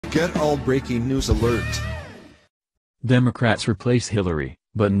Get all breaking news alert. Democrats replace Hillary,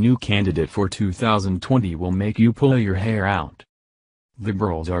 but new candidate for 2020 will make you pull your hair out.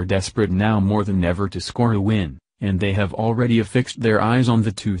 Liberals are desperate now more than ever to score a win, and they have already affixed their eyes on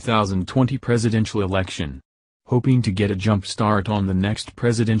the 2020 presidential election. Hoping to get a jump start on the next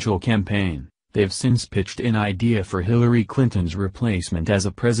presidential campaign, they've since pitched an idea for Hillary Clinton's replacement as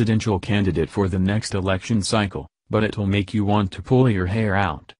a presidential candidate for the next election cycle, but it'll make you want to pull your hair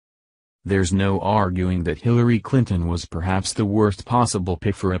out. There's no arguing that Hillary Clinton was perhaps the worst possible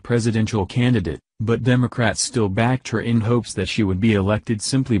pick for a presidential candidate, but Democrats still backed her in hopes that she would be elected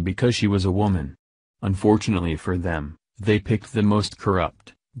simply because she was a woman. Unfortunately for them, they picked the most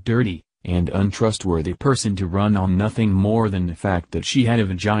corrupt, dirty, and untrustworthy person to run on nothing more than the fact that she had a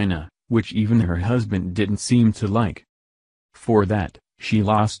vagina, which even her husband didn't seem to like. For that, she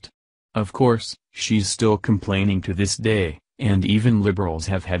lost. Of course, she's still complaining to this day, and even liberals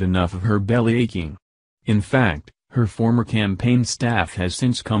have had enough of her belly aching. In fact, her former campaign staff has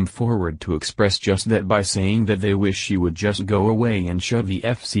since come forward to express just that by saying that they wish she would just go away and shut the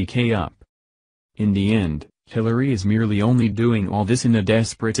FCK up. In the end, Hillary is merely only doing all this in a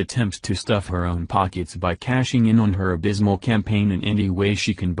desperate attempt to stuff her own pockets by cashing in on her abysmal campaign in any way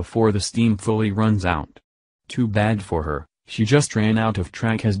she can before the steam fully runs out. Too bad for her, she just ran out of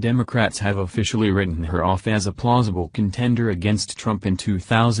track as Democrats have officially written her off as a plausible contender against Trump in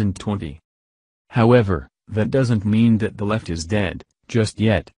 2020. However, that doesn't mean that the left is dead, just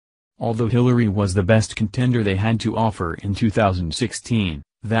yet. Although Hillary was the best contender they had to offer in 2016,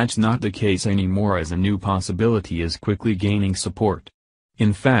 that's not the case anymore as a new possibility is quickly gaining support.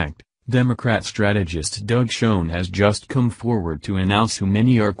 In fact, Democrat strategist Doug Schoen has just come forward to announce who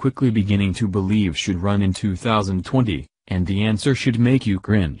many are quickly beginning to believe should run in 2020, and the answer should make you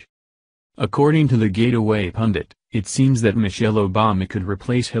cringe. According to the Gateway pundit, it seems that Michelle Obama could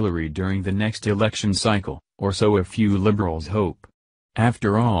replace Hillary during the next election cycle, or so a few liberals hope.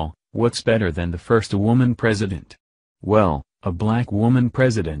 After all, what's better than the first woman president? Well, a black woman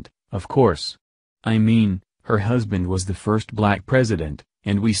president, of course. I mean, her husband was the first black president,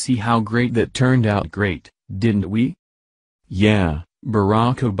 and we see how great that turned out great, didn't we? Yeah,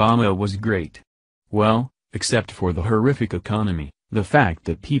 Barack Obama was great. Well, except for the horrific economy, the fact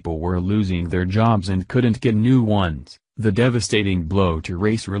that people were losing their jobs and couldn't get new ones, the devastating blow to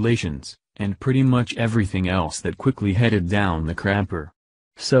race relations, and pretty much everything else that quickly headed down the crapper.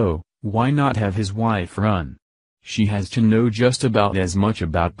 So, why not have his wife run? She has to know just about as much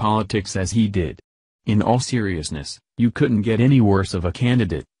about politics as he did. In all seriousness, you couldn't get any worse of a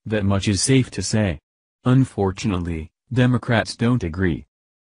candidate, that much is safe to say. Unfortunately, Democrats don't agree.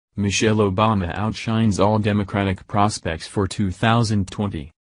 Michelle Obama outshines all Democratic prospects for 2020.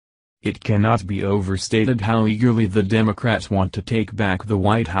 It cannot be overstated how eagerly the Democrats want to take back the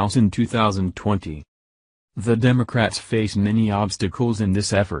White House in 2020. The Democrats face many obstacles in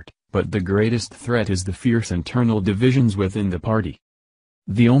this effort, but the greatest threat is the fierce internal divisions within the party.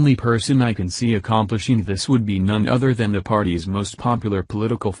 The only person I can see accomplishing this would be none other than the party's most popular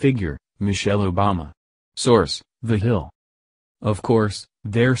political figure, Michelle Obama. Source: The Hill. Of course,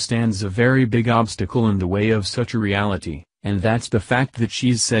 there stands a very big obstacle in the way of such a reality, and that's the fact that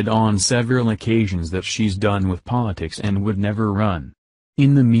she's said on several occasions that she's done with politics and would never run.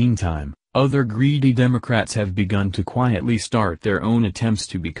 In the meantime, other greedy Democrats have begun to quietly start their own attempts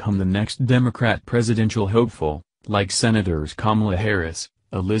to become the next Democrat presidential hopeful, like Senators Kamala Harris,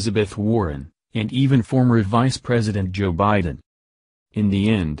 Elizabeth Warren, and even former Vice President Joe Biden. In the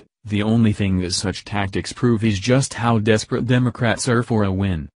end, the only thing that such tactics prove is just how desperate Democrats are for a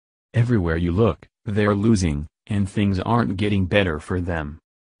win. Everywhere you look, they're losing, and things aren't getting better for them.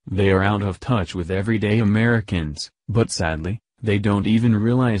 They are out of touch with everyday Americans, but sadly, they don't even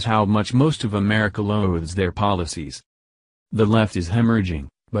realize how much most of America loathes their policies. The left is hemorrhaging,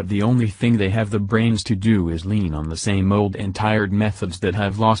 but the only thing they have the brains to do is lean on the same old and tired methods that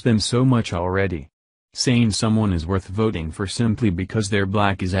have lost them so much already. Saying someone is worth voting for simply because they're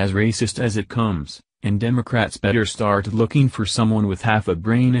black is as racist as it comes, and Democrats better start looking for someone with half a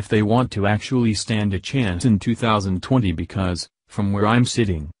brain if they want to actually stand a chance in 2020 because, from where I'm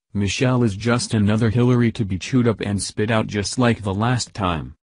sitting, Michelle is just another Hillary to be chewed up and spit out just like the last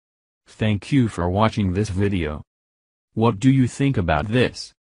time. Thank you for watching this video. What do you think about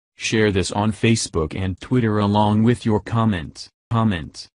this? Share this on Facebook and Twitter along with your comments.